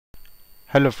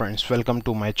Hello friends, welcome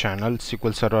to my channel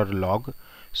SQLServer log.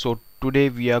 So today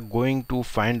we are going to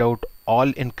find out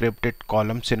all encrypted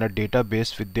columns in a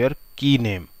database with their key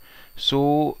name.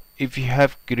 So if you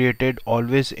have created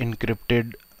always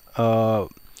encrypted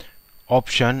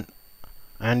option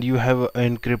and you have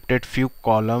encrypted few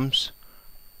columns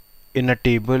in a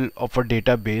table of a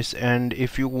database, and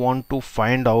if you want to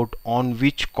find out on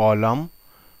which column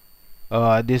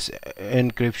this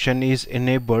encryption is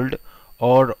enabled,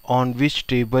 or on which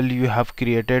table you have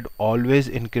created always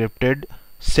encrypted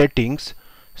settings,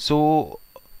 so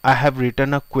I have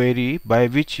written a query by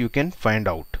which you can find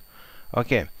out.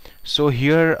 Okay, so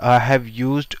here I have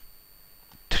used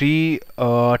three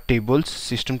tables,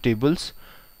 system tables.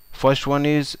 First one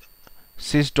is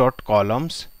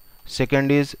sys.columns,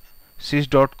 second is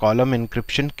sys.column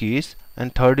encryption keys,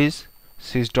 and third is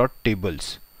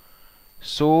sys.tables.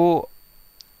 So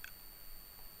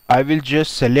I will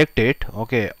just select it,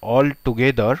 okay, all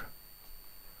together.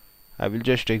 I will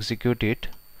just execute it.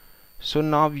 So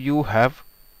now you have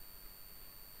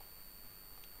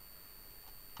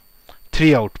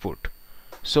three output.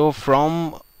 So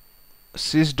from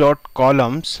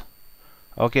sys.columns,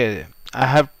 okay, I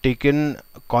have taken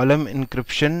column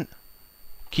encryption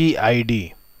key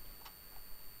ID.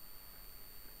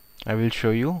 I will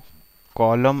show you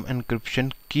column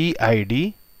encryption key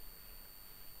ID,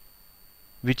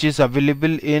 which is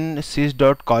available in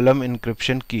sys.column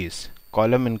encryption keys,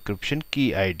 column encryption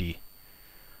key ID.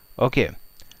 Okay,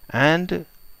 and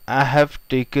I have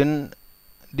taken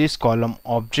this column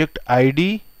object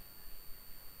ID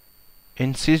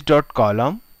in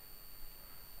sys.column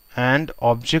and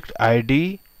object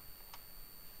ID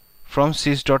from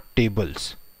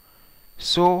sys.tables.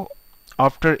 So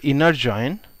after inner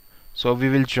join, so we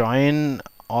will join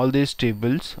all these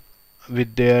tables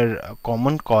with their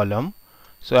common column.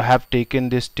 So I have taken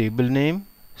this table name,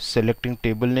 selecting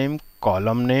table name,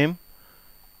 column name,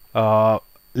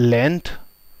 length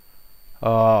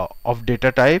of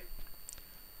data type,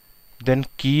 then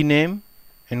key name,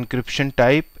 encryption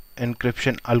type,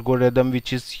 encryption algorithm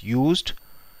which is used.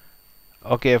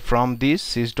 Okay, from these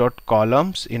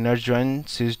sys.columns, inner join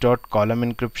sys.column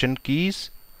encryption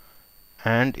keys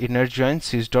and inner join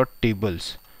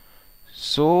sys.tables.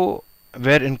 So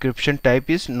where encryption type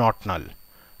is not null.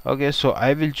 Okay, so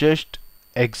I will just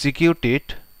execute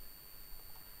it.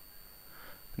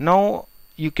 Now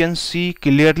you can see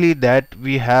clearly that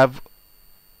we have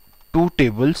two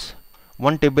tables.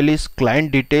 One table is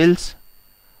client details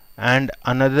and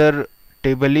another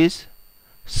table is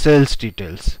sales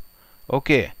details.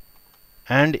 Okay,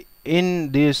 and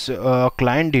in this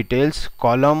client details,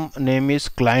 column name is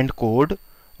client code,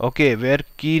 okay, where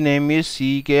key name is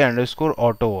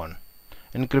cek_auto1.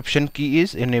 Encryption key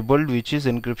is enabled, which is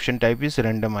encryption type is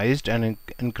randomized, and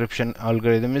encryption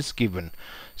algorithm is given.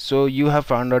 So you have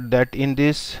found out that in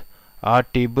this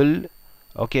table,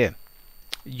 okay,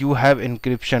 you have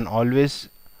encryption always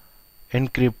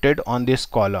encrypted on this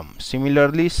column.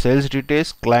 Similarly, sales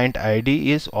details client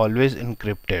ID is always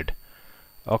encrypted.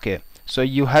 Okay, so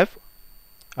you have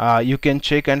you can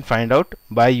check and find out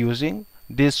by using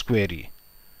this query.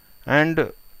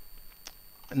 And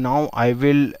now I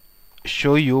will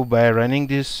show you by running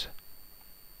this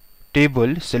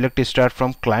table. Select start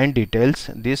from client details,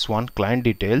 this one, client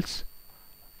details.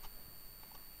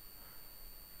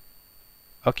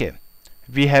 Okay,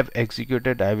 we have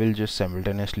executed. I will just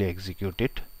simultaneously execute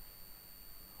it.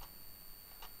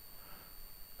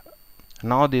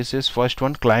 Now this is first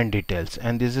one, client details,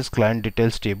 and this is client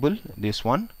details table, this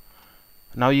one.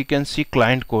 Now you can see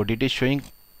client code, it is showing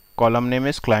column name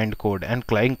is client code and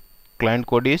client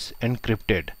code is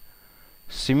encrypted.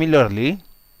 Similarly,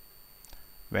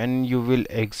 when you will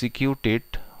execute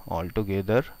it all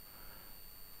together,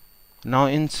 now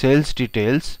in sales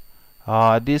details,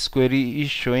 this query is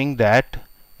showing that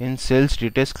in sales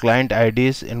details client ID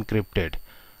is encrypted.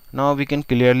 Now we can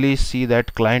clearly see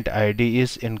that client ID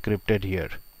is encrypted here.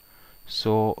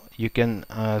 So you can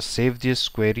save this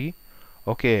query.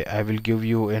 Okay, I will give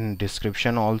you in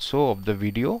description also of the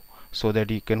video, so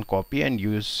that you can copy and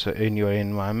use in your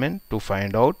environment to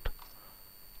find out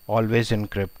always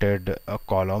encrypted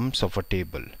columns of a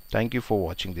table. Thank you for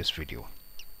watching this video.